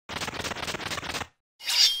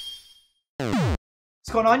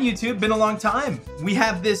What's going on, YouTube? Been a long time. We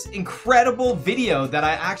have this incredible video that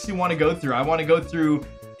I actually want to go through. I want to go through,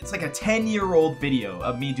 it's like a 10-year-old video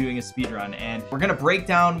of me doing a speedrun, and we're going to break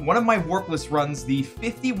down one of my Warpless runs, the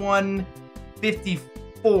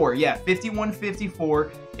 5154. Yeah,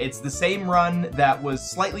 5154. It's the same run that was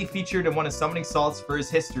slightly featured in one of Summoning Salt's for his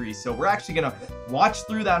history. So we're actually going to watch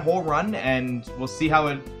through that whole run, and we'll see how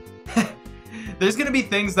it... There's going to be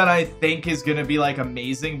things that I think is going to be like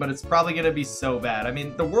amazing, but it's probably going to be so bad. I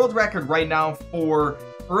mean, the world record right now for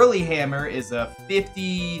early hammer is a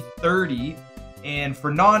 50-30, and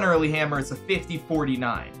for non-early hammer, it's a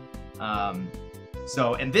 50-49.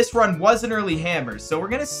 And this run was an early hammer, so we're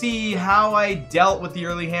going to see how I dealt with the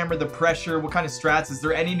early hammer, the pressure, what kind of strats, is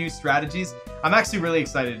there any new strategies? I'm actually really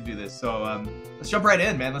excited to do this, so let's jump right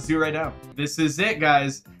in, man. Let's do it right now. This is it,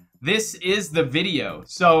 guys. This is the video.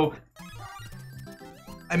 So...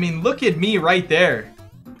 I mean, look at me right there.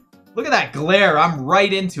 Look at that glare. I'm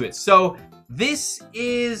right into it. So this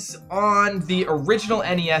is on the original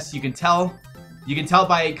NES. You can tell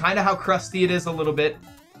by kind of how crusty it is a little bit.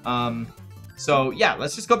 So yeah,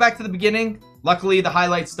 let's just go back to the beginning. Luckily, the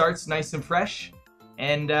highlight starts nice and fresh.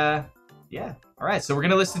 And yeah. All right, so we're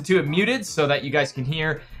going to listen to it muted so that you guys can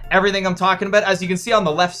hear everything I'm talking about. As you can see on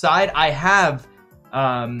the left side, I have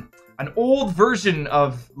an old version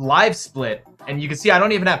of Live Split. And you can see I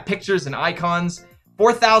don't even have pictures and icons.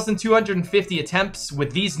 4,250 attempts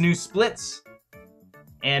with these new splits.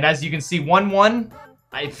 And as you can see, 1-1.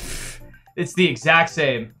 It's the exact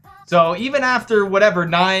same. So even after whatever,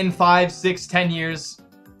 9, 5, 6, 10 years,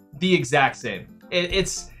 the exact same.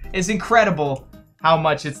 It's incredible how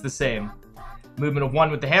much it's the same. Movement of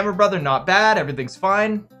 1 with the Hammer Brother, not bad. Everything's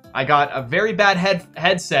fine. I got a very bad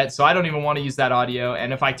headset, so I don't even want to use that audio.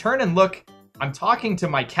 And if I turn and look... I'm talking to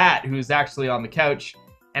my cat, who's actually on the couch,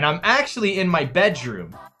 and I'm actually in my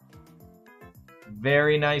bedroom.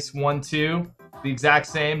 Very nice 1-2, the exact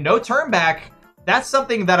same. No turn back. That's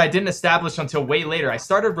something that I didn't establish until way later. I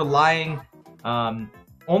started relying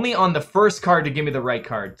only on the first card to give me the right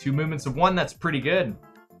card. 2 movements of 1, that's pretty good.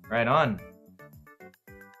 Right on.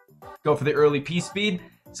 Go for the early P speed.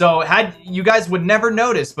 So you guys would never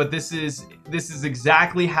notice, but this is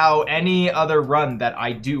exactly how any other run that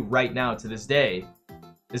I do right now to this day.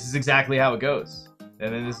 This is exactly how it goes.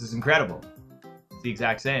 And then this is incredible. It's the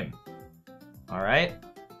exact same. All right.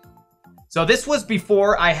 So this was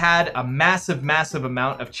before I had a massive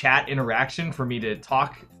amount of chat interaction for me to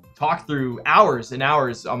talk through hours and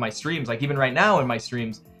hours on my streams, like even right now in my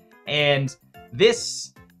streams. And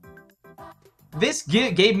this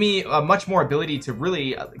gave me a much more ability to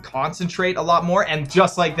really concentrate a lot more, and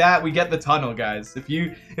just like that, we get the tunnel, guys.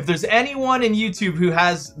 If there's anyone in YouTube who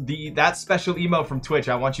has that special emote from Twitch,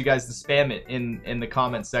 I want you guys to spam it in the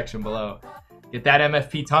comments section below. Get that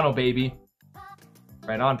MFP tunnel, baby.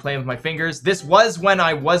 Right on, playing with my fingers. This was when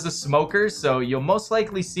I was a smoker, so you'll most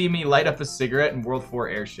likely see me light up a cigarette in World 4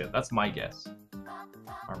 Airship. That's my guess.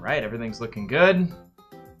 All right, everything's looking good.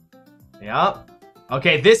 Yep.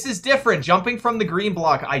 Okay, this is different. Jumping from the green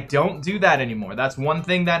block, I don't do that anymore. That's one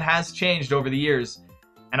thing that has changed over the years.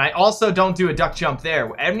 And I also don't do a duck jump there.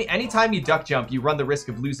 Anytime you duck jump, you run the risk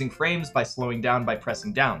of losing frames by slowing down by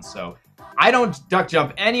pressing down. So I don't duck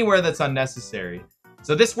jump anywhere that's unnecessary.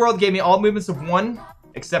 So this world gave me all movements of 1,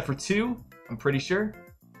 except for 2, I'm pretty sure.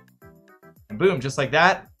 And boom, just like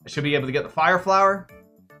that, I should be able to get the Fire Flower.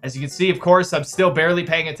 As you can see, of course, I'm still barely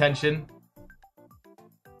paying attention.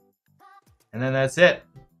 And then that's it.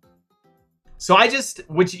 So I just,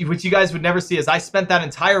 which you guys would never see, is I spent that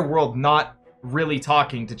entire world not really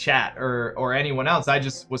talking to chat or anyone else. I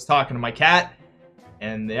just was talking to my cat.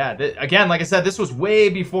 And yeah, again, like I said, this was way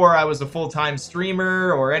before I was a full-time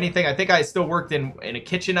streamer or anything. I think I still worked in a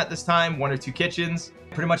kitchen at this time, 1 or 2 kitchens.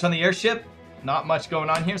 Pretty much on the airship. Not much going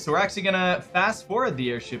on here. So we're actually gonna fast forward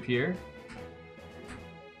the airship here,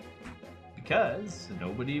 because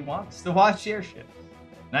nobody wants to watch airship.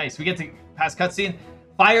 Nice, we get to pass cutscene.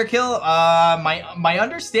 Fire kill, my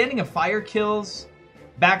understanding of fire kills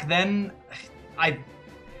back then, I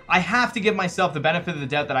have to give myself the benefit of the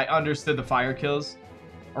doubt that I understood the fire kills,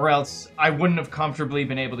 or else I wouldn't have comfortably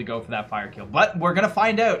been able to go for that fire kill. But we're gonna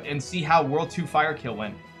find out and see how World 2 fire kill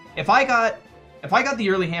went. If I got the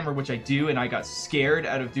early hammer, which I do, and I got scared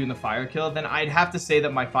out of doing the fire kill, then I'd have to say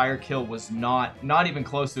that my fire kill was not even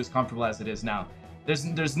close to as comfortable as it is now.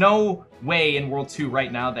 There's no way in World 2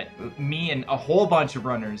 right now that me and a whole bunch of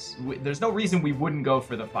runners, there's no reason we wouldn't go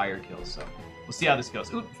for the fire kills. So we'll see how this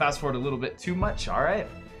goes. Oop, fast forward a little bit too much. All right.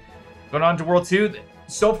 Going on to World 2.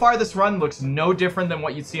 So far, this run looks no different than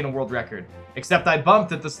what you'd see in a world record. Except I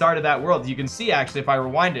bumped at the start of that world. You can see, actually, if I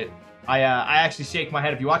rewind it, I actually shake my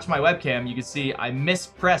head. If you watch my webcam, you can see I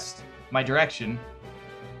mispressed my direction.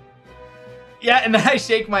 Yeah, and then I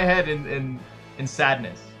shake my head in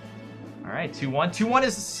sadness. All right, 2-1. 2-1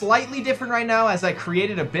 is slightly different right now as I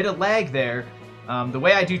created a bit of lag there. The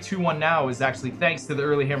way I do 2-1 now is actually thanks to the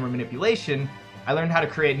early hammer manipulation. I learned how to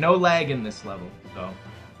create no lag in this level. So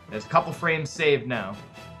there's a couple frames saved now.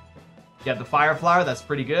 You have the fire flower, that's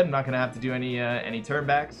pretty good. I'm not gonna have to do any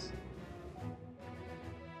turnbacks.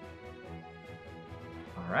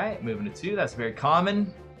 All right, moving to 2, that's very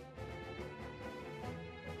common.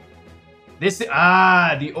 This,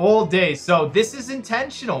 the old days. So this is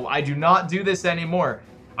intentional. I do not do this anymore.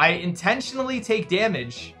 I intentionally take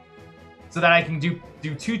damage so that I can do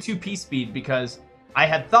 2-2 P speed, because I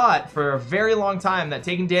had thought for a very long time that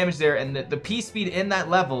taking damage there and the P speed in that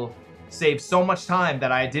level saved so much time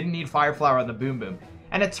that I didn't need Fire Flower on the Boom Boom.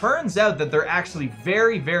 And it turns out that they're actually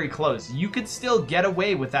very, very close. You could still get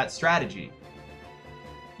away with that strategy.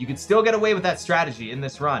 You could still get away with that strategy in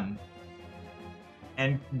this run.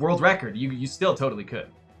 And world record, you still totally could.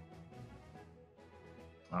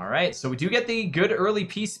 Alright, so we do get the good early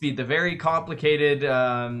P speed, the very complicated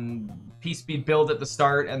P speed build at the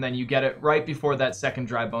start, and then you get it right before that second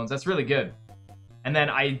dry bones. That's really good. And then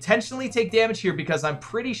I intentionally take damage here because I'm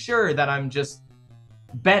pretty sure that I'm just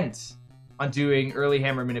bent on doing early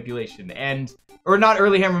hammer manipulation. Or not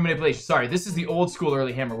early hammer manipulation, sorry. This is the old school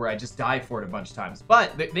early hammer where I just die for it a bunch of times.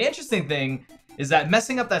 But the interesting thing is that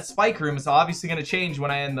messing up that spike room is obviously going to change when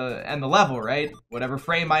I end the level, right? Whatever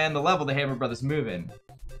frame I end the level, the Hammer Brothers move in.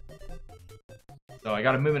 So I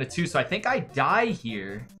got to move into 2, so I think I die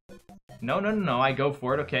here. No, I go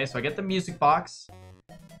for it. Okay, so I get the music box.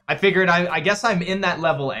 I figured I guess I'm in that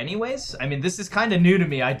level anyways. I mean, this is kind of new to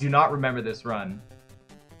me. I do not remember this run.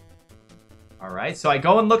 Alright, so I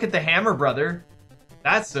go and look at the Hammer Brother.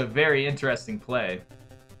 That's a very interesting play.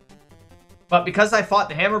 But because I fought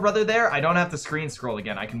the Hammer Brother there, I don't have to screen scroll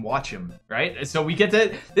again. I can watch him, right? So we get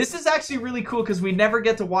to... This is actually really cool because we never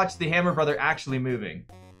get to watch the Hammer Brother actually moving.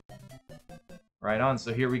 Right on,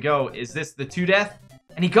 so here we go. Is this the 2-death?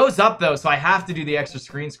 And he goes up though, so I have to do the extra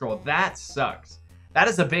screen scroll. That sucks. That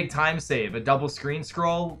is a big time save, a double screen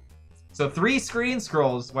scroll. So 3 screen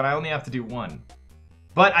scrolls when I only have to do 1.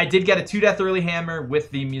 But I did get a 2-death early hammer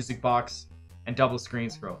with the music box and double screen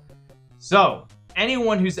scroll. So,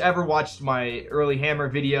 anyone who's ever watched my early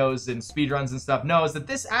hammer videos and speedruns and stuff knows that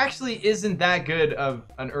this actually isn't that good of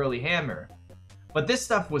an early hammer. But this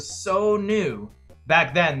stuff was so new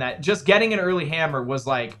back then that just getting an early hammer was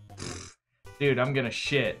like, dude, I'm gonna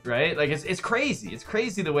shit, right? Like it's crazy. It's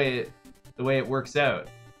crazy the way it works out.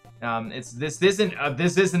 This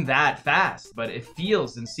isn't that fast, but it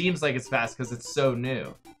feels and seems like it's fast because it's so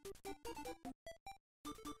new.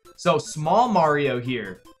 So small Mario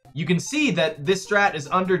here. You can see that this strat is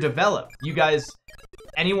underdeveloped. You guys,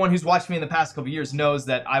 anyone who's watched me in the past couple years knows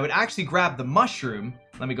that I would actually grab the mushroom.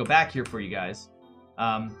 Let me go back here for you guys.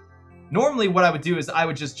 Normally what I would do is I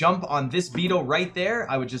would just jump on this beetle right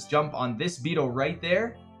there. I would just jump on this beetle right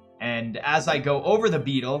there. And as I go over the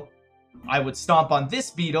beetle, I would stomp on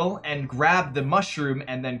this beetle and grab the mushroom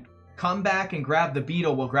and then come back and grab the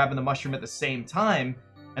beetle while grabbing the mushroom at the same time.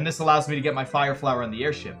 And this allows me to get my fire flower on the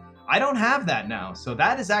airship. I don't have that now, so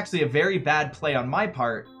that is actually a very bad play on my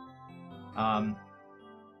part. And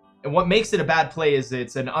what makes it a bad play is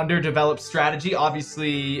it's an underdeveloped strategy.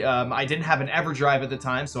 Obviously, I didn't have an EverDrive at the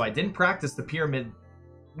time, so I didn't practice the pyramid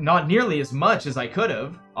not nearly as much as I could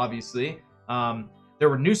have, obviously. There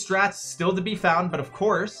were new strats still to be found, but of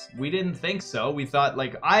course, we didn't think so. We thought,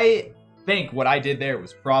 like, I think what I did there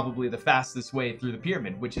was probably the fastest way through the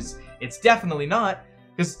pyramid, which is, it's definitely not,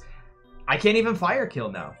 because I can't even fire kill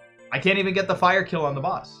now. I can't even get the fire kill on the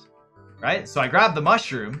boss, right? So I grab the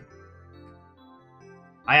mushroom.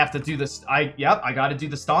 I have to do this. I got to do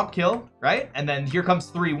the stomp kill, right? And then here comes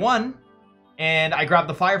 3-1, and I grab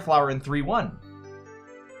the fire flower in 3-1.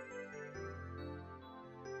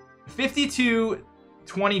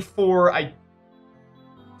 52-24. I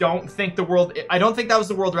don't think that was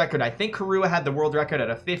the world record. I think Karua had the world record at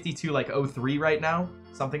a 52-03 right now,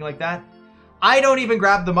 something like that. I don't even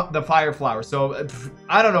grab the fire flower, so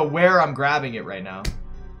I don't know where I'm grabbing it right now.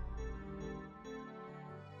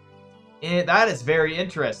 That is very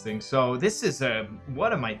interesting. So this is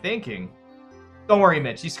what am I thinking? Don't worry,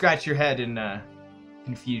 Mitch. You scratch your head in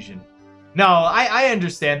confusion. No, I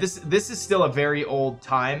understand. This is still a very old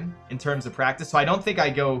time in terms of practice, so I don't think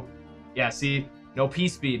I go... Yeah, see? No P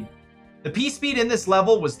speed. The P speed in this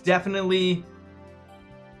level was definitely...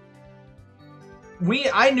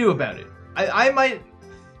 I knew about it. I might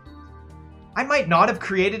not have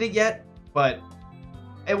created it yet, but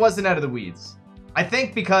it wasn't out of the weeds. I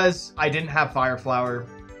think because I didn't have Fire Flower,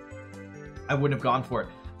 I wouldn't have gone for it.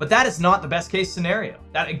 But that is not the best case scenario.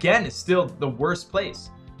 That, again, is still the worst place.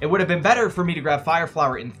 It would have been better for me to grab Fire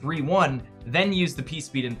Flower in 3-1, then use the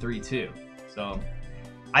P-Speed in 3-2. So,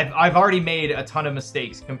 I've already made a ton of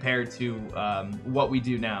mistakes compared to what we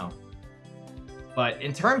do now. But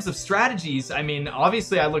in terms of strategies, I mean,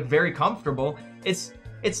 obviously I look very comfortable. It's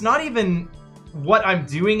not even what I'm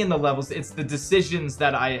doing in the levels, it's the decisions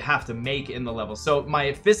that I have to make in the levels. So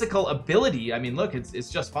my physical ability, I mean, look, it's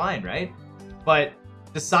just fine, right? But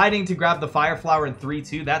deciding to grab the Fire Flower in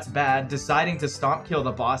 3-2, that's bad. Deciding to stomp kill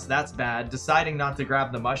the boss, that's bad. Deciding not to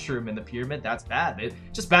grab the mushroom in the pyramid, that's bad.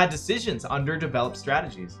 Just bad decisions, underdeveloped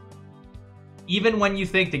strategies. Even when you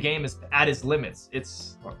think the game is at its limits,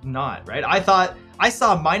 it's not, right? I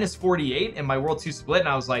saw -48 in my World 2 split, and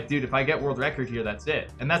I was like, dude, if I get world record here, that's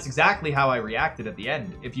it. And that's exactly how I reacted at the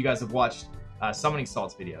end, if you guys have watched Summoning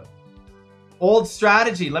Salt's video. Old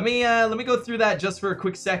strategy. Let me go through that just for a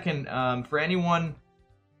quick second, for anyone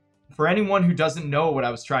who doesn't know what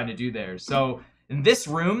I was trying to do there. So in this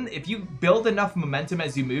room, if you build enough momentum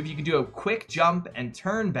as you move, you can do a quick jump and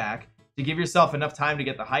turn back to give yourself enough time to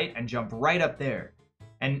get the height and jump right up there.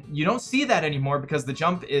 And you don't see that anymore because the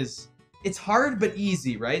jump it's hard but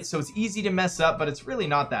easy, right? So it's easy to mess up, but it's really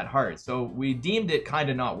not that hard. So we deemed it kind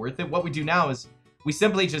of not worth it. What we do now is we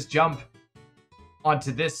simply just jump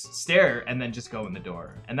onto this stair and then just go in the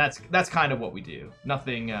door. And that's kind of what we do.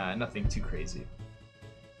 Nothing too crazy.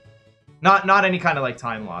 Not any kind of like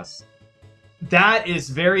time loss. That is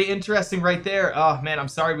very interesting right there. Oh man, I'm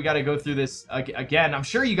sorry we got to go through this again. I'm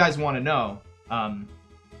sure you guys want to know.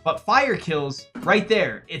 But fire kills right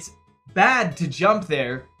there. It's bad to jump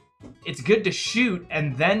there. It's good to shoot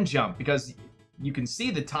and then jump because you can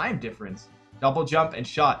see the time difference. Double jump and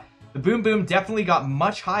shot. The Boom Boom definitely got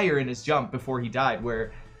much higher in his jump before he died,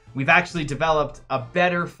 where we've actually developed a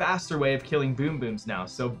better, faster way of killing Boom Booms now.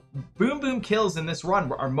 So Boom Boom kills in this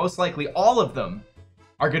run are most likely, all of them,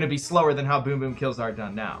 are going to be slower than how Boom Boom kills are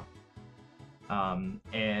done now.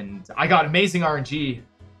 And I got amazing RNG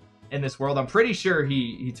in this world. I'm pretty sure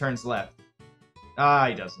he turns left.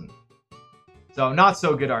 He doesn't. So not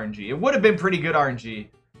so good RNG. It would have been pretty good RNG.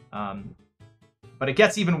 But it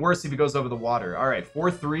gets even worse if he goes over the water. All right,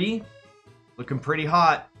 4-3. Looking pretty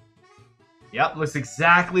hot. Yep, looks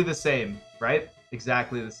exactly the same, right?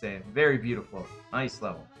 Exactly the same. Very beautiful. Nice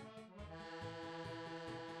level.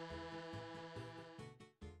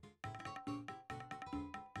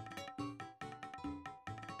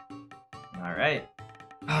 All right.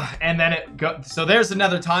 And then so there's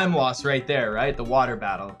another time loss right there, right? The water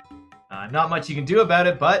battle. Not much you can do about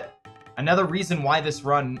it, but another reason why this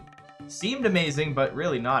run seemed amazing, but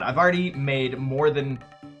really not. I've already made more than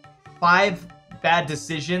 5 bad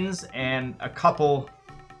decisions and a couple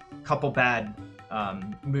bad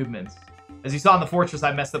movements. As you saw in the fortress,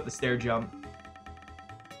 I messed up the stair jump.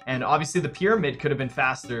 And obviously the pyramid could have been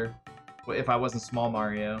faster if I wasn't Small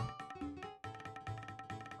Mario.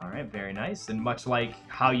 Alright, very nice. And much like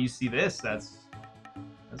how you see this, that's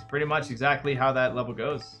pretty much exactly how that level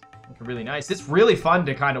goes. Looking really nice. It's really fun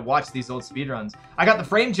to kind of watch these old speedruns. I got the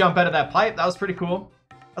frame jump out of that pipe. That was pretty cool.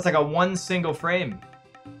 That's like a 1 single frame.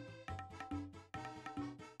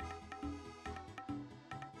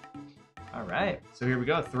 Alright, so here we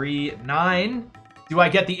go. 3-9. Do I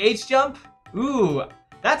get the H jump? Ooh,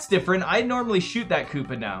 that's different. I normally shoot that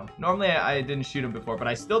Koopa now. Normally I didn't shoot him before, but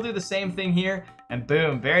I still do the same thing here. And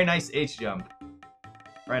boom, very nice H jump.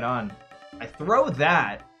 Right on. I throw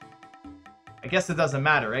that. I guess it doesn't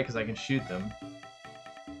matter, right? Because I can shoot them.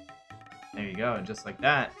 There you go, and just like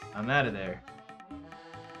that, I'm out of there.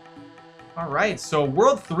 Alright, so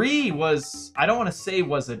World 3 was, I don't want to say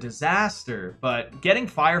was a disaster, but getting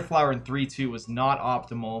Fire Flower in 3-2 was not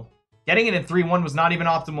optimal. Getting it in 3-1 was not even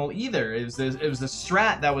optimal either. It was a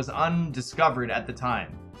strat that was undiscovered at the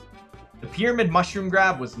time. The Pyramid Mushroom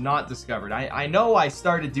Grab was not discovered. I know I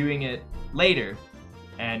started doing it later,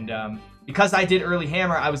 and because I did early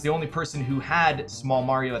hammer, I was the only person who had Small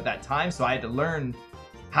Mario at that time, so I had to learn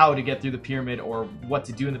how to get through the pyramid or what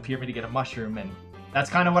to do in the pyramid to get a mushroom, and that's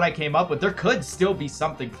kind of what I came up with. There could still be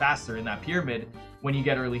something faster in that pyramid when you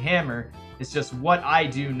get early hammer. It's just what I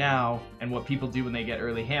do now and what people do when they get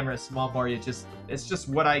early hammer. Small Mario, it's just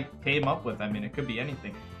what I came up with. I mean, it could be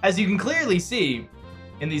anything. As you can clearly see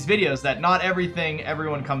in these videos, that not everything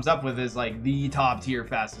everyone comes up with is like the top tier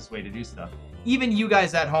fastest way to do stuff. Even you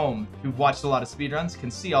guys at home who've watched a lot of speedruns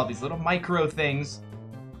can see all these little micro things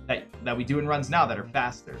that we do in runs now that are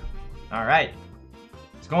faster. All right,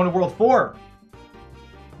 let's go into World 4.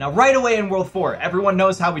 Now, right away in World 4, everyone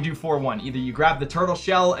knows how we do 4-1. Either you grab the turtle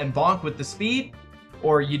shell and bonk with the speed,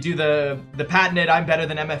 or you do the patented I'm better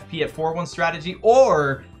than MFP at 4-1 strategy,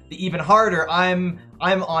 or the even harder I'm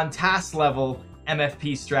on task level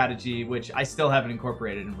MFP strategy, which I still haven't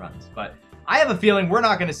incorporated in runs. But I have a feeling we're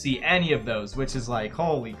not going to see any of those, which is like,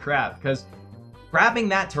 holy crap, because grabbing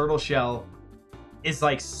that turtle shell is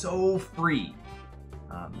like so free.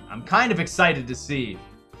 I'm kind of excited to see.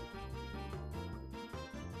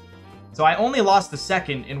 So I only lost the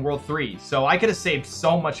second in World 3, so I could have saved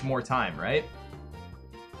so much more time, right?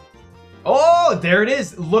 Oh, there it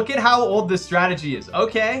is. Look at how old this strategy is.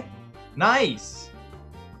 Okay, nice.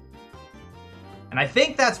 And I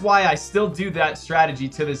think that's why I still do that strategy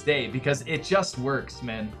to this day, because it just works,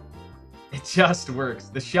 man. It just works.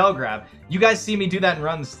 The shell grab. You guys see me do that in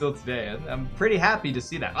runs still today. I'm pretty happy to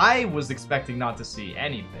see that. I was expecting not to see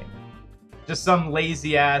anything. Just some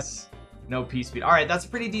lazy ass, no P-speed. All right, that's a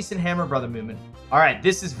pretty decent Hammer Brother movement. All right,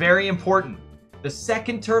 this is very important. The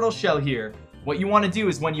second turtle shell here, what you want to do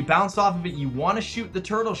is when you bounce off of it, you want to shoot the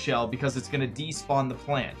turtle shell because it's going to despawn the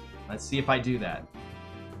plant. Let's see if I do that.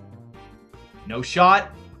 No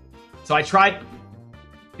shot. So I tried,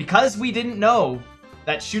 because we didn't know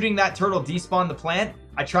that shooting that turtle despawned the plant,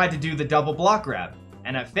 I tried to do the double block grab,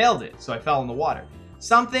 and I failed it, so I fell in the water.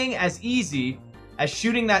 Something as easy as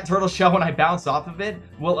shooting that turtle shell when I bounce off of it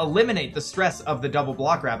will eliminate the stress of the double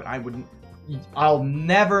block grab, and I'll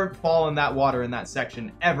never fall in that water in that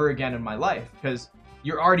section ever again in my life, because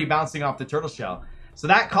you're already bouncing off the turtle shell. So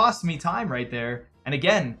that cost me time right there, and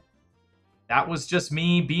again, that was just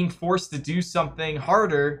me being forced to do something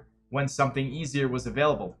harder when something easier was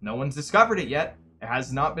available. No one's discovered it yet. It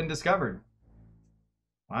has not been discovered.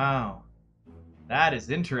 Wow. That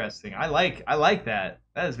is interesting. I like that.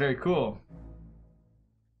 That is very cool.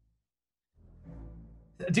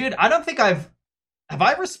 Dude, I don't think have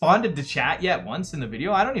I responded to chat yet once in the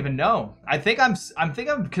video? I don't even know. I think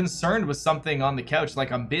I'm concerned with something on the couch,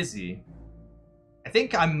 like I'm busy. I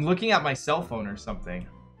think I'm looking at my cell phone or something.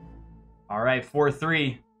 All right,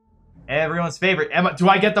 4-3. Everyone's favorite. Do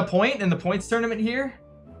I get the point in the points tournament here?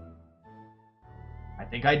 I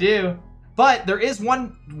think I do. But there is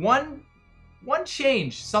one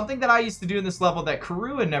change. Something that I used to do in this level that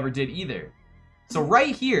Karua never did either. So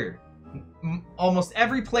right here, almost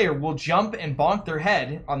every player will jump and bonk their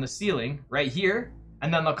head on the ceiling right here,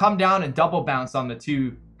 and then they'll come down and double bounce on the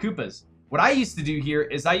two Koopas. What I used to do here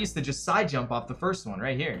is I used to just side jump off the first one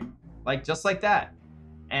right here. Like, just like that.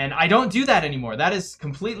 And I don't do that anymore. That is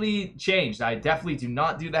completely changed. I definitely do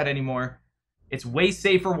not do that anymore. It's way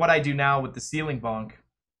safer what I do now with the ceiling bonk.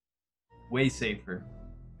 Way safer.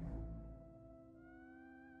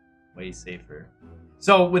 Way safer.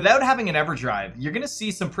 So without having an Everdrive, you're going to see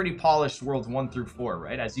some pretty polished Worlds 1 through 4,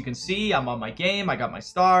 right? As you can see, I'm on my game. I got my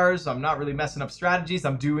stars. I'm not really messing up strategies.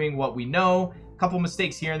 I'm doing what we know. A couple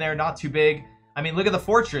mistakes here and there, not too big. I mean, look at the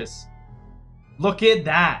fortress. Look at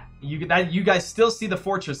that. You guys still see the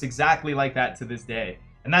fortress exactly like that to this day.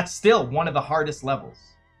 And that's still one of the hardest levels.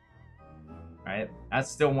 Right?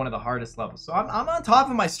 That's still one of the hardest levels. So I'm on top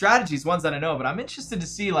of my strategies, ones that I know, but I'm interested to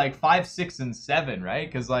see like 5, 6, and 7, right?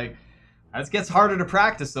 Because like, it gets harder to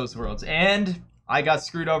practice those worlds. And I got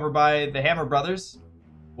screwed over by the Hammer Brothers.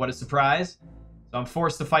 What a surprise. So I'm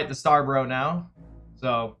forced to fight the Star Bro now.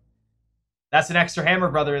 So that's an extra Hammer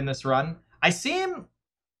Brother in this run. I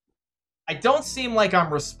don't seem like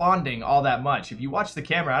I'm responding all that much. If you watch the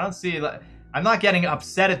camera, I'm not getting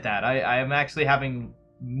upset at that. I am actually having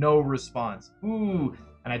no response. Ooh,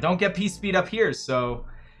 and I don't get P-speed up here, so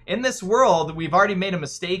in this world, we've already made a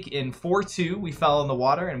mistake in 4-2. We fell in the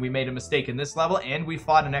water, and we made a mistake in this level, and we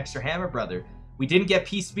fought an extra Hammer Brother. We didn't get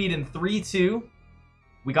P-speed in 3-2.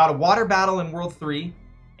 We got a water battle in World 3,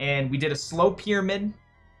 and we did a slow pyramid,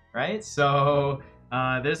 right? So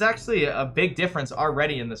there's actually a big difference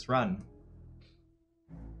already in this run.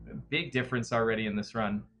 A big difference already in this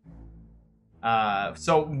run.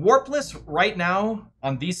 So Warpless right now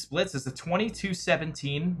on these splits is a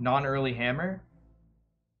 22-17 non-early hammer.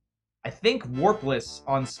 I think Warpless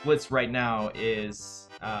on splits right now is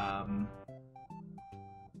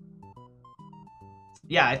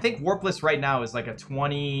yeah, I think Warpless right now is like a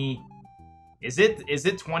 20. Is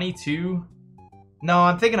it 22? No,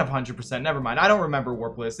 I'm thinking of 100%. Never mind. I don't remember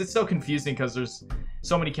Warpless. It's so confusing because there's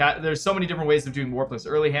so many different ways of doing Warpless.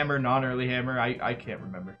 Early hammer, non-early hammer. I can't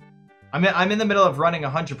remember. I'm in the middle of running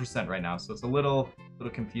 100% right now, so it's a little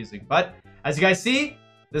confusing. But as you guys see,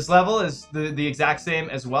 this level is the exact same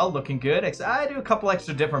as well, looking good. I do a couple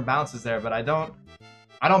extra different bounces there, but I don't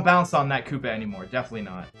bounce on that Koopa anymore. Definitely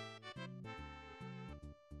not.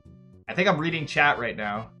 I think I'm reading chat right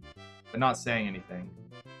now, but not saying anything.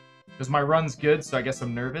 Because my run's good, so I guess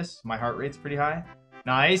I'm nervous. My heart rate's pretty high.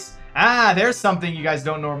 Nice. Ah, there's something you guys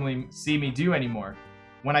don't normally see me do anymore.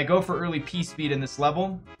 When I go for early P-speed in this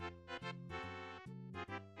level,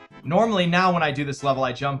 normally now when I do this level,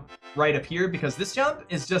 I jump right up here because this jump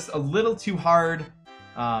is just a little too hard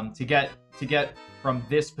to get from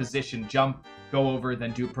this position. Jump, go over,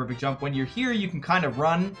 then do a perfect jump. When you're here, you can kind of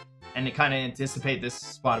run and it kind of anticipate this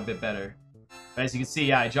spot a bit better. But as you can see,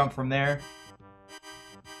 yeah, I jump from there.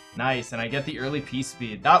 Nice, and I get the early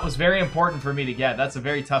P-speed. That was very important for me to get. That's a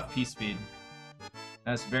very tough P-speed.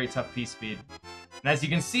 That's a very tough P-speed. And as you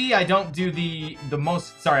can see, I don't do the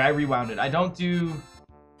most... Sorry, I rewound it. I don't do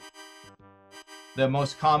the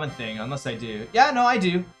most common thing, unless I do. Yeah, no, I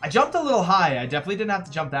do. I jumped a little high. I definitely didn't have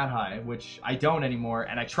to jump that high, which I don't anymore.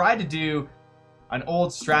 And I tried to do an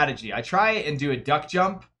old strategy. I try and do a duck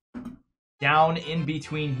jump down in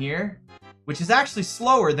between here, which is actually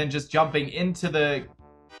slower than just jumping into the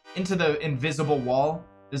invisible wall.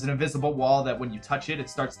 There's an invisible wall that when you touch it, it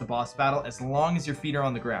starts the boss battle as long as your feet are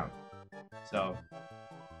on the ground. So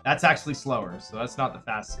that's actually slower, so that's not the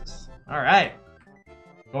fastest. All right,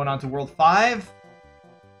 going on to World 5.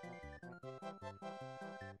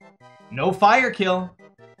 No fire kill.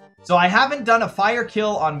 So I haven't done a fire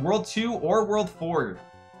kill on World 2 or World 4.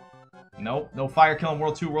 Nope, no fire kill on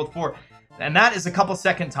World 2, World 4. And that is a couple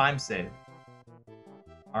second time save.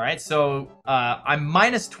 Alright, so I'm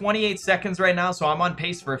minus 28 seconds right now, so I'm on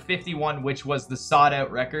pace for a 51, which was the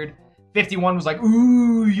sought-out record. 51 was like,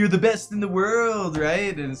 ooh, you're the best in the world,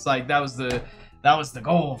 right? And it's like, that was the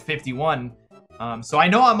goal, 51. So I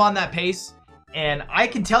know I'm on that pace, and I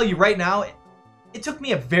can tell you right now, it took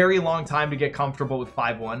me a very long time to get comfortable with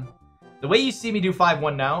 5-1. The way you see me do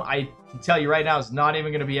 5-1 now, I can tell you right now, is not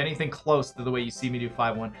even going to be anything close to the way you see me do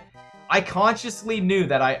 5-1. I consciously knew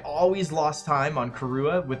that I always lost time on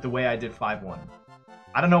Karua with the way I did 5-1.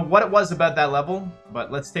 I don't know what it was about that level,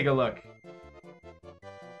 but let's take a look.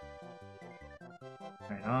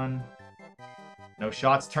 Right on. No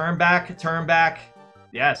shots. Turn back. Turn back.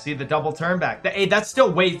 Yeah, see the double turn back. Hey, that's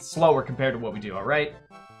still way slower compared to what we do, alright?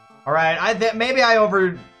 Alright, maybe I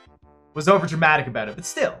was over dramatic about it, but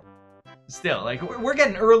still, like, we're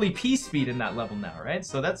getting early P-speed in that level now, right?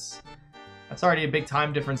 So that's already a big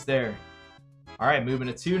time difference there. Alright, moving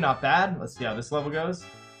to 2, not bad. Let's see how this level goes.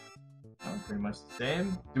 Oh, pretty much the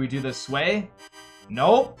same. Do we do the sway?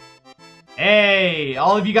 Nope. Hey,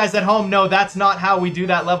 all of you guys at home know that's not how we do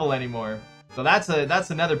that level anymore. So that's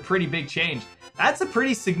another pretty big change. That's a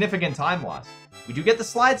pretty significant time loss. We do get the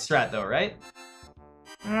slide strat though, right?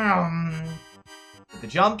 With the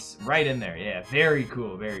jumps right in there. Yeah, very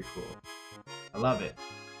cool, very cool. I love it.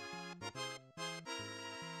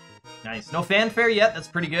 Nice. No fanfare yet. That's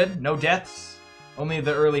pretty good. No deaths. Only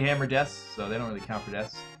the early hammer deaths, so they don't really count for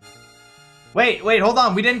deaths. Wait, hold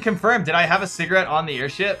on. We didn't confirm. Did I have a cigarette on the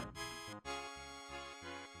airship?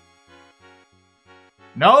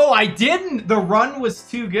 No, I didn't. The run was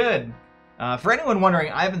too good. For anyone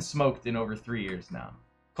wondering, I haven't smoked in over 3 years now.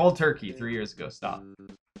 Cold turkey 3 years ago. Stop.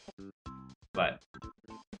 But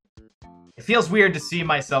it feels weird to see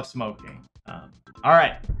myself smoking. All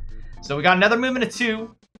right. So we got another movement of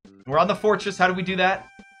 2. We're on the fortress. How do we do that?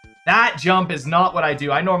 That jump is not what I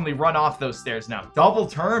do. I normally run off those stairs now. Double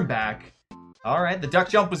turn back. All right. The duck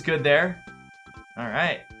jump was good there. All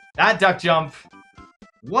right. That duck jump.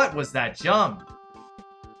 What was that jump?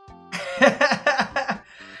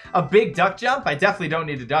 A big duck jump? I definitely don't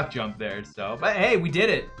need a duck jump there. So, but hey, we did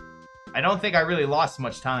it. I don't think I really lost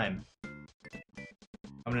much time.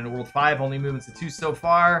 Coming into World 5. Only movements of 2 so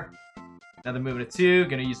far. Another movement of 2.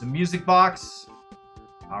 Gonna use a music box.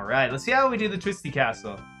 Alright, let's see how we do the Twisty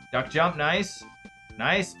Castle. Duck jump, nice.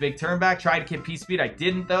 Nice, big turn back. Tried to get P-speed. I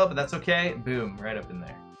didn't though, but that's okay. Boom, right up in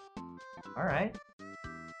there. Alright.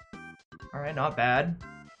 Alright, not bad.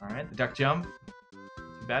 Alright, the duck jump.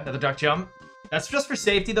 Too bad, another duck jump. That's just for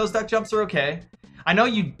safety. Those duck jumps are okay. I know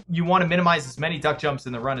you want to minimize as many duck jumps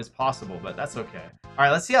in the run as possible, but that's okay.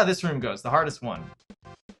 Alright, let's see how this room goes. The hardest one.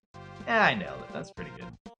 Yeah, I nailed it. That's pretty good.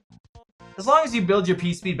 As long as you build your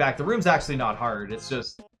P-speed back, the room's actually not hard. It's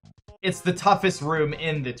just, it's the toughest room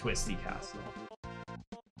in the Twisty Castle.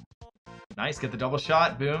 Nice, get the double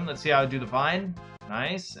shot. Boom. Let's see how I do the vine.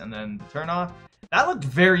 Nice, and then the turn off. That looked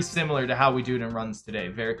very similar to how we do it in runs today.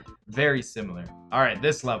 Very, very similar. All right,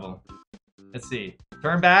 this level. Let's see.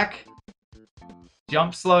 Turn back.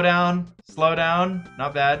 Jump, slow down. Slow down.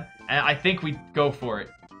 Not bad. And I think we go for it.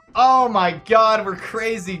 Oh my god, we're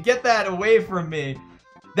crazy. Get that away from me.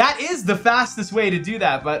 That is the fastest way to do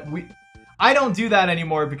that, but I don't do that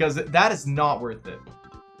anymore because that is not worth it.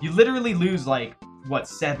 You literally lose like, what,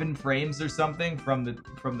 7 frames or something from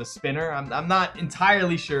the spinner? I'm not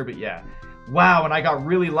entirely sure, but yeah. Wow, and I got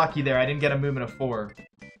really lucky there. I didn't get a movement of 4.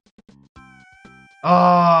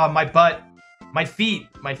 Oh, my butt. My feet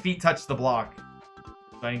touched the block.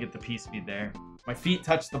 So I didn't get the P speed there. My feet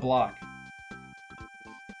touched the block.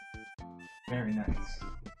 Very nice.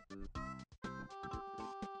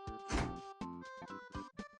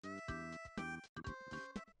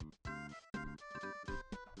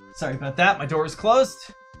 Sorry about that. My door is closed.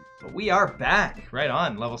 But we are back. Right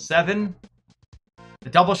on. Level 7. The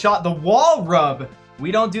double shot. The wall rub.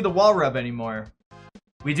 We don't do the wall rub anymore.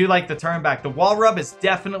 We do like the turn back. The wall rub is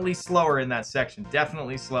definitely slower in that section.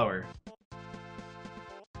 Definitely slower.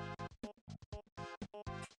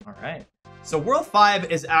 Alright. So World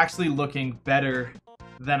 5 is actually looking better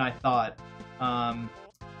than I thought. 5-1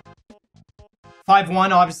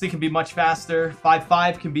 obviously can be much faster.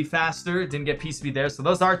 5-5 can be faster. Didn't get P speed there. So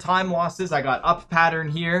those are time losses. I got up pattern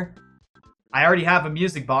here. I already have a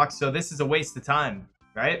music box, so this is a waste of time,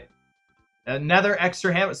 right? Another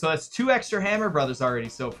extra hammer. So that's 2 extra Hammer Brothers already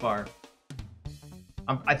so far.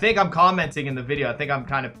 I think I'm commenting in the video. I think I'm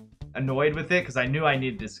kind of annoyed with it because I knew I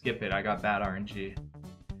needed to skip it. I got bad RNG.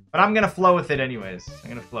 But I'm going to flow with it anyways. I'm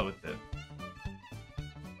going to flow with it.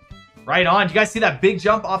 Right on. You guys see that big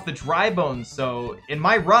jump off the dry bones? So in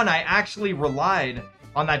my run, I actually relied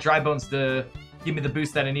on that dry bones to give me the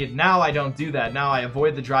boost that I needed. Now I don't do that. Now I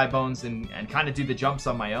avoid the dry bones and kind of do the jumps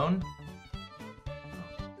on my own.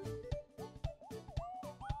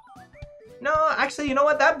 No, actually, you know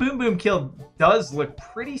what? That boom boom kill does look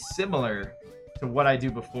pretty similar to what I do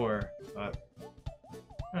before. But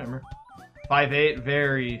whatever. 5-8,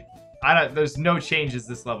 very... there's no changes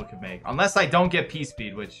this level could make. Unless I don't get P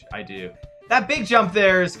speed, which I do. That big jump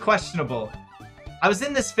there is questionable. I was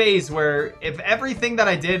in this phase where if everything that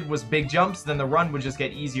I did was big jumps, then the run would just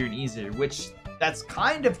get easier and easier, which that's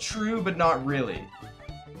kind of true, but not really.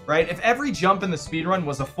 Right? If every jump in the speedrun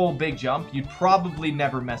was a full big jump, you'd probably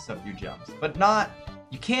never mess up your jumps. But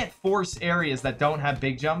you can't force areas that don't have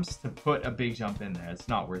big jumps to put a big jump in there. It's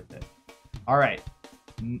not worth it. Alright.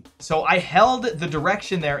 So I held the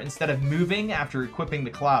direction there instead of moving after equipping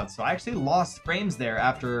the cloud. So I actually lost frames there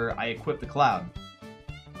after I equipped the cloud.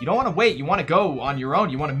 You don't want to wait. You want to go on your own.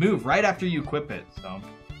 You want to move right after you equip it. So,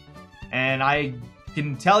 and I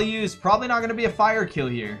can tell you it's probably not going to be a fire kill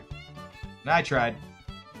here. I tried.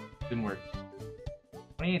 Didn't work.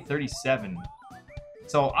 28:37.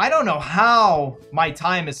 So I don't know how my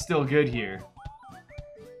time is still good here.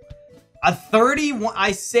 A 31,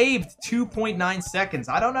 I saved 2.9 seconds.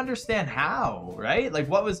 I don't understand how, right? Like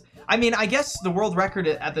what was, I mean, I guess the world record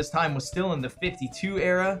at this time was still in the 52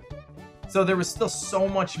 era. So there was still so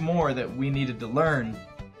much more that we needed to learn.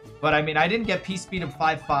 But I mean, I didn't get P speed of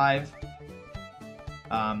 5.5.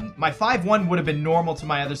 My 5.1 would have been normal to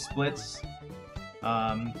my other splits.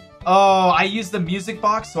 Oh, I used the music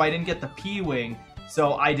box, so I didn't get the P-wing.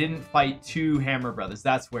 So I didn't fight 2 Hammer Brothers.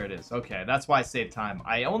 That's where it is. Okay, that's why I saved time.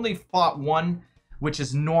 I only fought 1, which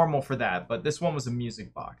is normal for that. But this one was a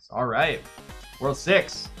music box. All right. World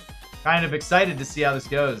 6. Kind of excited to see how this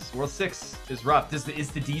goes. World 6 is rough. Is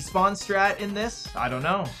the despawn strat in this? I don't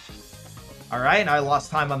know. All right, I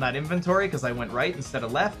lost time on that inventory because I went right instead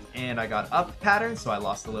of left. And I got up pattern, so I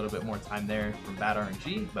lost a little bit more time there from bad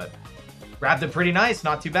RNG. But grabbed it pretty nice.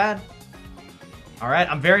 Not too bad. All right,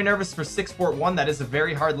 I'm very nervous for 6-4-1. That is a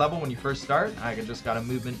very hard level when you first start. I just got a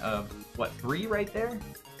movement of, what, 3 right there?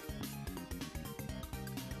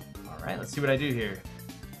 All right, let's see what I do here.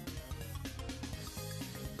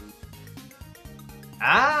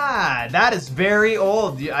 Ah, that is very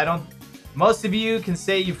old. Most of you can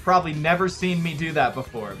say you've probably never seen me do that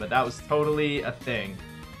before, but that was totally a thing.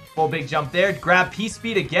 Full big jump there. Grab P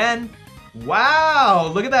speed again.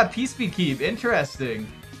 Wow, look at that P speed keep. Interesting.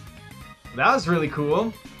 That was really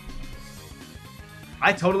cool.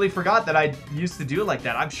 I totally forgot that I used to do it like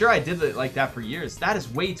that. I'm sure I did it like that for years. That is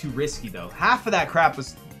way too risky, though. Half of that crap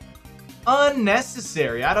was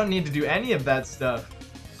unnecessary. I don't need to do any of that stuff.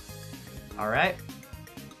 All right.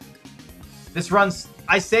 This run's...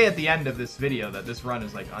 I say at the end of this video that this run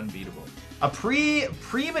is, like, unbeatable. A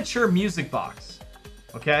premature music box.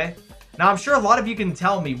 Okay? Now, I'm sure a lot of you can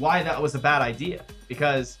tell me why that was a bad idea.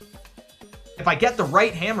 Because if I get the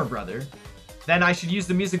right Hammer Brother, then I should use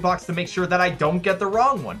the music box to make sure that I don't get the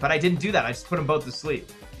wrong one. But I didn't do that. I just put them both to sleep.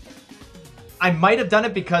 I might have done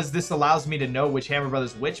it because this allows me to know which Hammer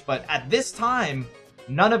Brother's which, but at this time,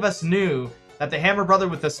 none of us knew that the Hammer Brother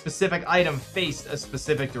with a specific item faced a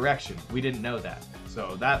specific direction. We didn't know that.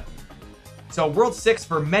 So World 6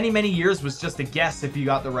 for many, many years was just a guess if you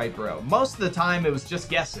got the right bro. Most of the time, it was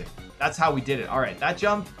just guessing. That's how we did it. All right, that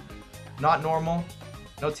jump, not normal.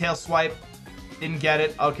 No tail swipe. Didn't get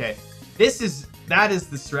it. Okay. This is That is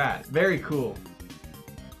the strat. Very cool.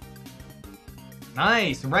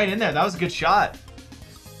 Nice. Right in there. That was a good shot.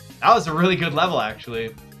 That was a really good level,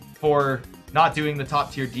 actually, for not doing the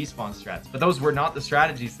top tier despawn strats. But those were not the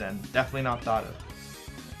strategies then. Definitely not thought of.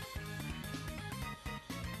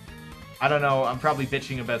 I don't know. I'm probably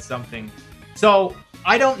bitching about something. So,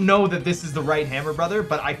 I don't know that this is the right hammer, brother,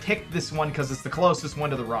 but I picked this one because it's the closest one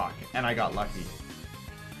to the rock, and I got lucky.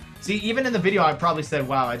 See, even in the video, I probably said,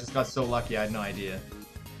 wow, I just got so lucky, I had no idea.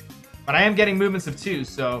 But I am getting movements of 2,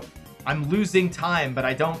 so I'm losing time, but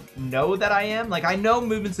I don't know that I am. Like, I know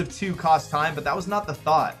movements of 2 cost time, but that was not the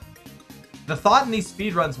thought. The thought in these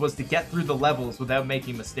speedruns was to get through the levels without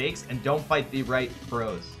making mistakes and don't fight the right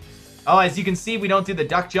bros. Oh, as you can see, we don't do the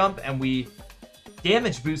duck jump, and we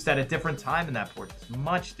damage boost at a different time in that port. It's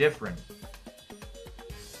much different.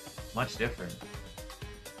 Much different.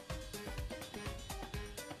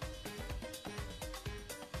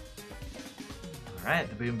 Alright,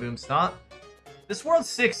 the boom boom stomp. This World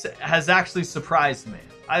 6 has actually surprised me.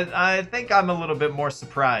 I think I'm a little bit more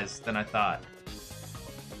surprised than I thought.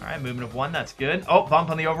 Alright, movement of 1, that's good. Oh,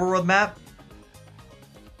 bump on the overworld map.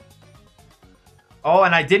 Oh,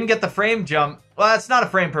 and I didn't get the frame jump. Well, it's not a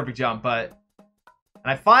frame perfect jump, but...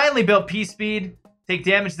 And I finally built P-speed. Take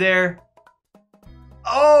damage there.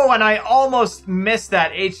 Oh, and I almost missed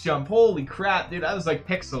that H jump. Holy crap, dude. That was like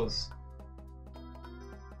pixels.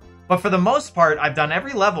 But for the most part, I've done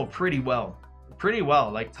every level pretty well. Pretty well.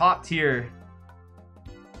 Like, top tier.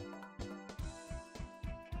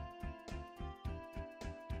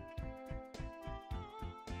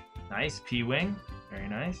 Nice. P-wing. Very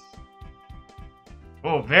nice.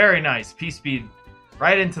 Oh, very nice. P-speed.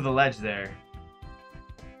 Right into the ledge there.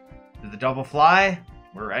 Did the double fly?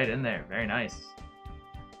 We're right in there. Very nice.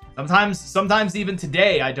 Sometimes even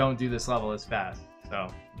today, I don't do this level as fast. So,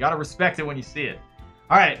 you gotta respect it when you see it.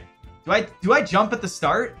 Alright. Do I jump at the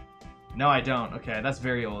start? No, I don't. Okay, that's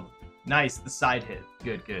very old. Nice, the side hit.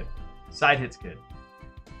 Good, good. Side hit's good.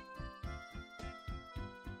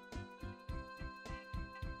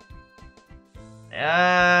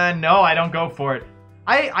 No, I don't go for it.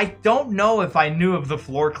 I don't know if I knew of the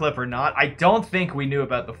floor clip or not. I don't think we knew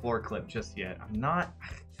about the floor clip just yet. I'm not...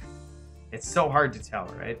 It's so hard to tell,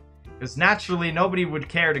 right? Because naturally, nobody would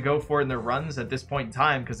care to go for it in their runs at this point in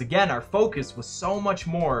time. Because again, our focus was so much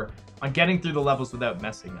more on getting through the levels without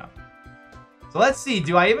messing up. So let's see.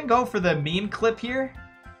 Do I even go for the meme clip here?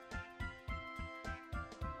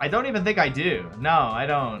 I don't even think I do. No, I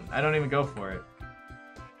don't. I don't even go for it.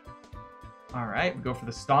 Alright, we go for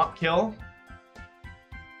the stomp kill.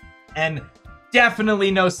 And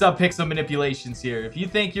definitely no sub-pixel manipulations here. If you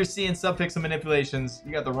think you're seeing sub-pixel manipulations,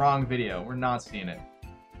 you got the wrong video. We're not seeing it.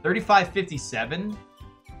 35.57.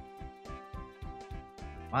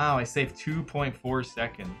 Wow, I saved 2.4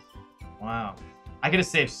 seconds. Wow. I could have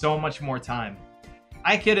saved so much more time.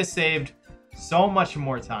 I could have saved so much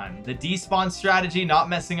more time. The despawn strategy, not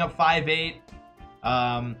messing up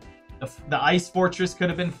 5.8. The ice fortress could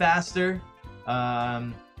have been faster.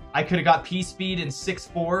 I could have got P-speed in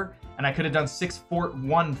 6.4. And I could have done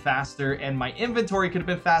 6.41 faster. And my inventory could have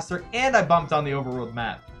been faster. And I bumped on the overworld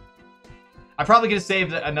map. I probably could have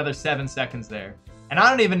saved another 7 seconds there. And I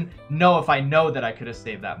don't even know if I know that I could have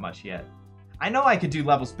saved that much yet. I know I could do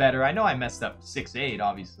levels better. I know I messed up 6.8,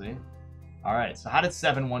 obviously. Alright, so how did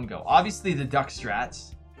 7.1 go? Obviously the duck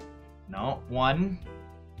strats. No. 1,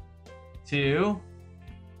 2,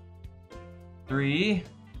 3,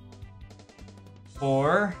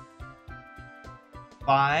 4,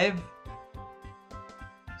 5,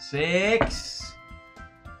 6,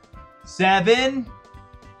 7,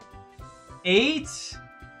 8,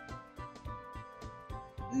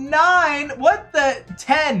 9, what the?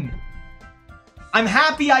 10. I'm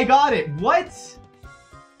happy I got it. What?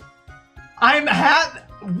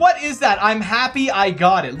 What is that? I'm happy I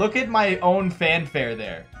got it. Look at my own fanfare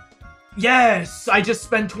there. Yes, I just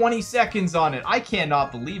spent 20 seconds on it. I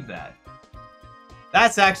cannot believe that.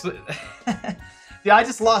 That's actually... Yeah, I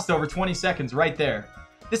just lost over 20 seconds right there.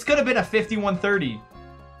 This could have been a 51:30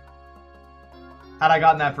 had I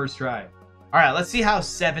gotten that first try. Alright, let's see how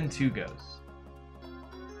 7.2 goes.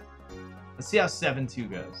 Let's see how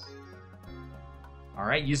 7.2 goes.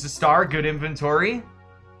 Alright, use the star. Good inventory.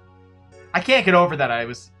 I can't get over that.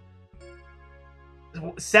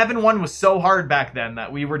 7.1 was so hard back then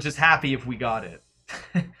that we were just happy if we got it.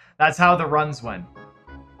 That's how the runs went.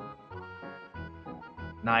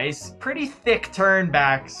 Nice. Pretty thick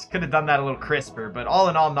turnbacks. Could have done that a little crisper, but all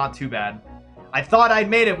in all, not too bad. I thought I'd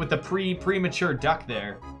made it with the premature duck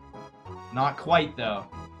there. Not quite, though.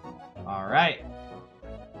 Alright.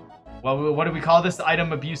 Well, what do we call this?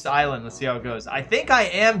 Item Abuse Island. Let's see how it goes. I think I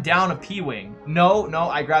am down a P-Wing. No,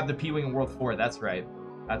 I grabbed the P-Wing in World 4. That's right.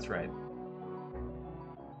 That's right.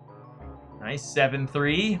 Nice,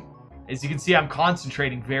 7-3. As you can see, I'm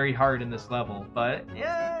concentrating very hard in this level. But,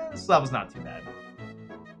 yeah, this level's not too bad.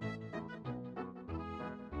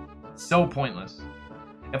 So pointless.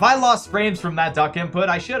 If I lost frames from that duck input,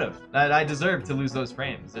 I should have. I deserve to lose those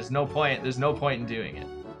frames. There's no point in doing it.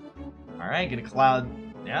 Alright, get a cloud.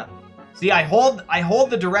 Yeah. See, I hold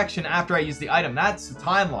the direction after I use the item. That's a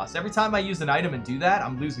time loss. Every time I use an item and do that,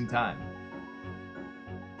 I'm losing time.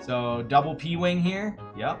 So, double P-Wing here.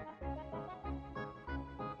 Yep.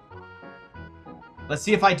 Let's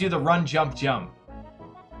see if I do the run, jump, jump.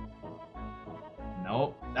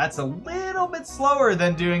 Nope. That's a little bit slower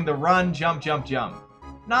than doing the run, jump, jump, jump.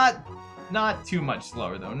 Not too much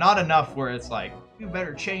slower, though. Not enough where it's like, you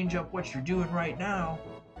better change up what you're doing right now.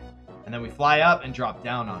 And then we fly up and drop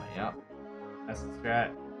down on it. Yep. That's the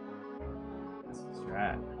strat. That's the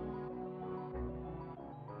strat.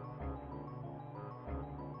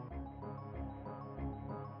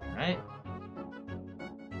 Alright.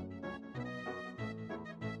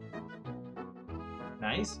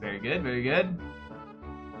 Nice. Very good. Very good.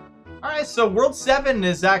 Alright, so World 7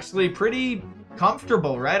 is actually pretty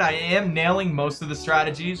comfortable, right? I am nailing most of the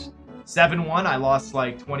strategies. 7-1, I lost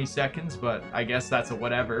like 20 seconds, but I guess that's a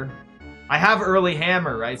whatever. I have early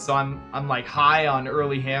hammer, right? So I'm like high on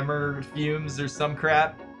early hammer fumes or some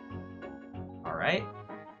crap. Alright.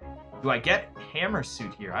 Do I get hammer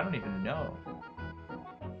suit here? I don't even know.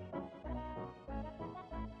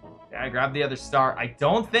 Yeah, I grabbed the other star. I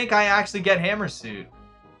don't think I actually get hammer suit.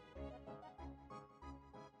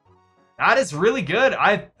 That is really good.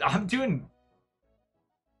 I'm doing...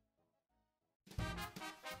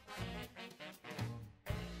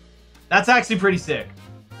 That's actually pretty sick.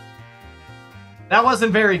 That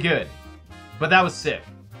wasn't very good, but that was sick.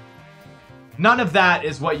 None of that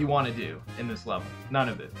is what you want to do in this level. None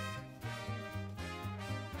of it.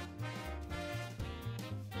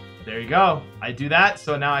 There you go. I do that,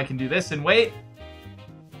 so now I can do this and wait.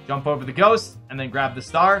 Jump over the ghost, and then grab the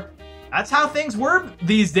star. That's how things work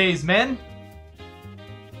these days, man.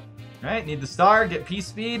 Alright, need the star, get P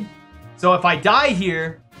speed. So if I die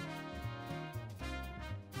here...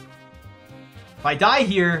 If I die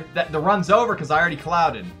here, the run's over because I already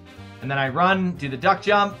clouded. And then I run, do the duck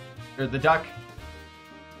jump, or the duck.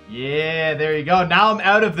 Yeah, there you go. Now I'm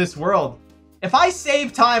out of this world. If I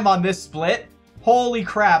save time on this split, holy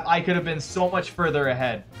crap, I could have been so much further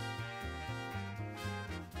ahead.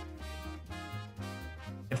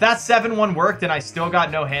 If that 7-1 worked and I still got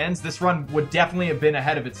no hands, this run would definitely have been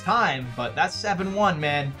ahead of its time. But that 7-1,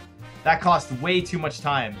 man, that cost way too much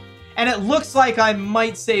time. And it looks like I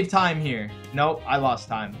might save time here. Nope, I lost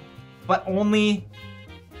time. But only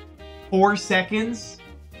 4 seconds?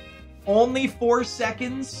 Only 4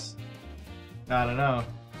 seconds? I don't know.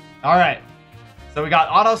 Alright. So we got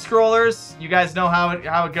auto-scrollers. You guys know how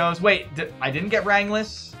it goes. Wait, I didn't get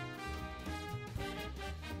Wrangless.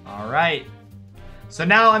 Alright. So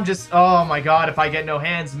now I'm just... Oh my god, if I get no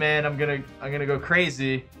hands, man, I'm gonna go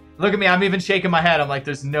crazy. Look at me, I'm even shaking my head. I'm like,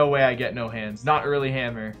 there's no way I get no hands. Not early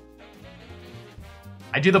hammer.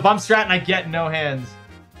 I do the bump strat and I get no hands.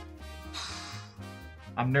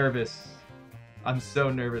 I'm nervous. I'm so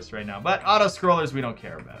nervous right now. But auto-scrollers we don't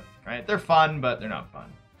care about, right? They're fun, but they're not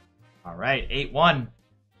fun. Alright, 8-1.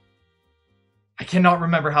 I cannot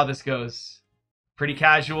remember how this goes. Pretty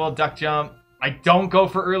casual, duck jump. I don't go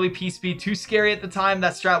for early P-speed. Too scary at the time.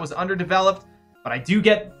 That strat was underdeveloped. But I do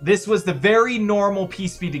get... This was the very normal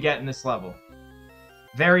P-speed to get in this level.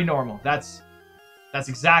 Very normal. That's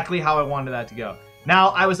exactly how I wanted that to go. Now,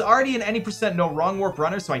 I was already an any percent no wrong warp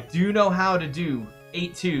runner, so I do know how to do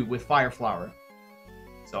 8-2 with Fire Flower.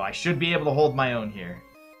 So I should be able to hold my own here.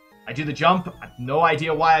 I do the jump. I have no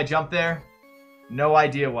idea why I jumped there. No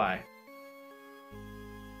idea why.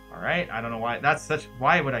 Alright, I don't know why. That's such...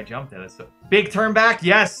 Why would I jump there? That's a big turn back.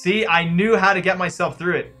 Yes, see? I knew how to get myself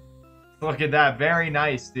through it. Look at that. Very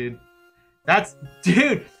nice, dude. That's...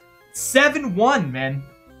 Dude! 7-1, man.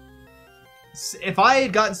 If I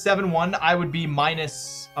had gotten 7-1, I would be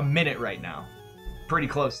minus a minute right now. Pretty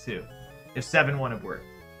close, too. If 7-1 had worked.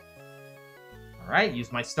 Alright,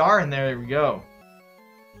 use my star, and there we go.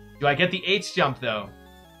 Do I get the H jump, though?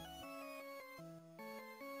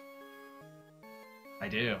 I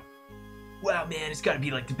do. Wow, man, it's got to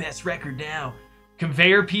be like the best record now.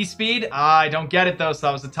 Conveyor P-speed? I don't get it, though, so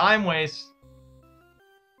that was a time waste.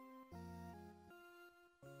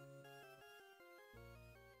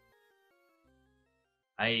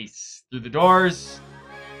 Nice. Through the doors.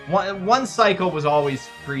 One cycle was always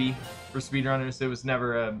free for speedrunners. It was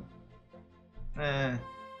never it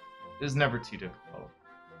was never too difficult.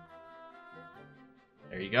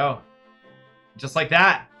 There you go. Just like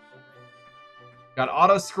that. Got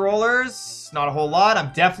auto scrollers. Not a whole lot.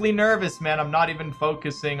 I'm definitely nervous, man. I'm not even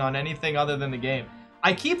focusing on anything other than the game.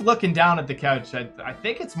 I keep looking down at the couch. I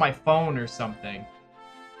think it's my phone or something.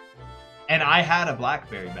 And I had a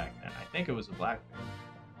BlackBerry back then. I think it was a BlackBerry.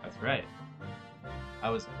 That's right. I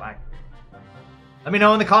was a BlackBerry. Let me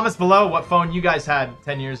know in the comments below what phone you guys had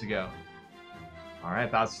 10 years ago. All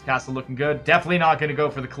right, Bowser's Castle looking good. Definitely not going to go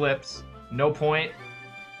for the clips. No point.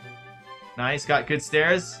 Nice, got good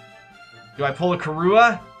stairs. Do I pull a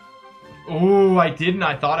Karua? Ooh, I didn't.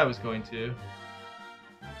 I thought I was going to.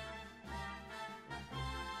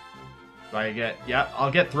 Do I get... Yeah,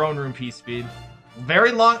 I'll get throne room piece speed.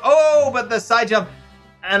 Very long. Oh, but the side jump.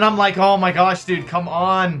 And I'm like, oh my gosh, dude, come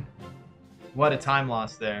on. What a time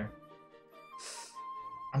loss there.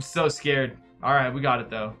 I'm so scared. All right, we got it,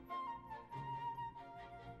 though.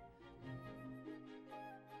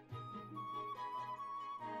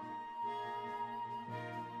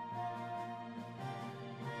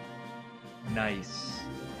 Nice.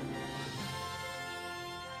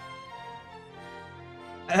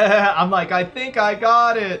 I'm like, I think I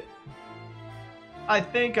got it. I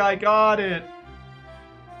think I got it.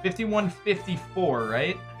 5154,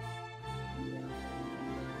 right?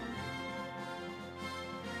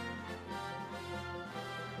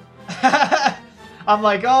 I'm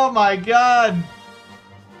like, oh my god.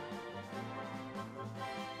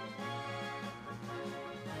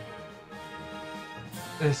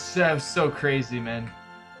 This is so crazy, man.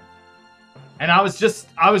 And I was just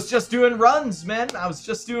doing runs, man. I was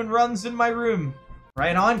just doing runs in my room.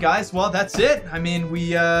 Right on, guys. Well, that's it. I mean,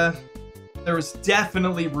 there was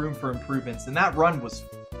definitely room for improvements, and that run was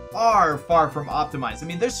far, far from optimized. I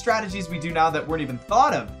mean, there's strategies we do now that weren't even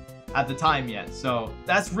thought of at the time yet. So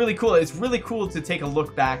that's really cool. It's really cool to take a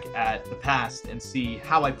look back at the past and see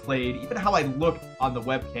how I played. Even how I looked on the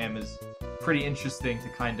webcam is pretty interesting to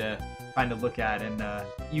kind of look at, and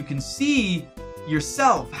you can see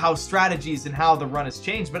yourself how strategies and how the run has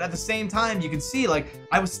changed, but at the same time you can see like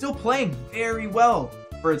I was still playing very well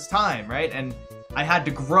for its time, right? And I had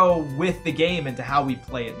to grow with the game into how we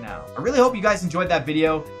play it now. I really hope you guys enjoyed that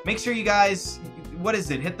video. Make sure you guys, what is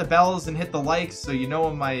it, hit the bells and hit the likes so you know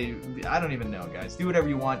when I don't even know, guys. Do whatever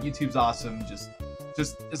you want. YouTube's awesome. Just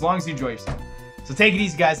as long as you enjoy yourself. So take it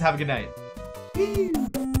easy, guys. Have a good night.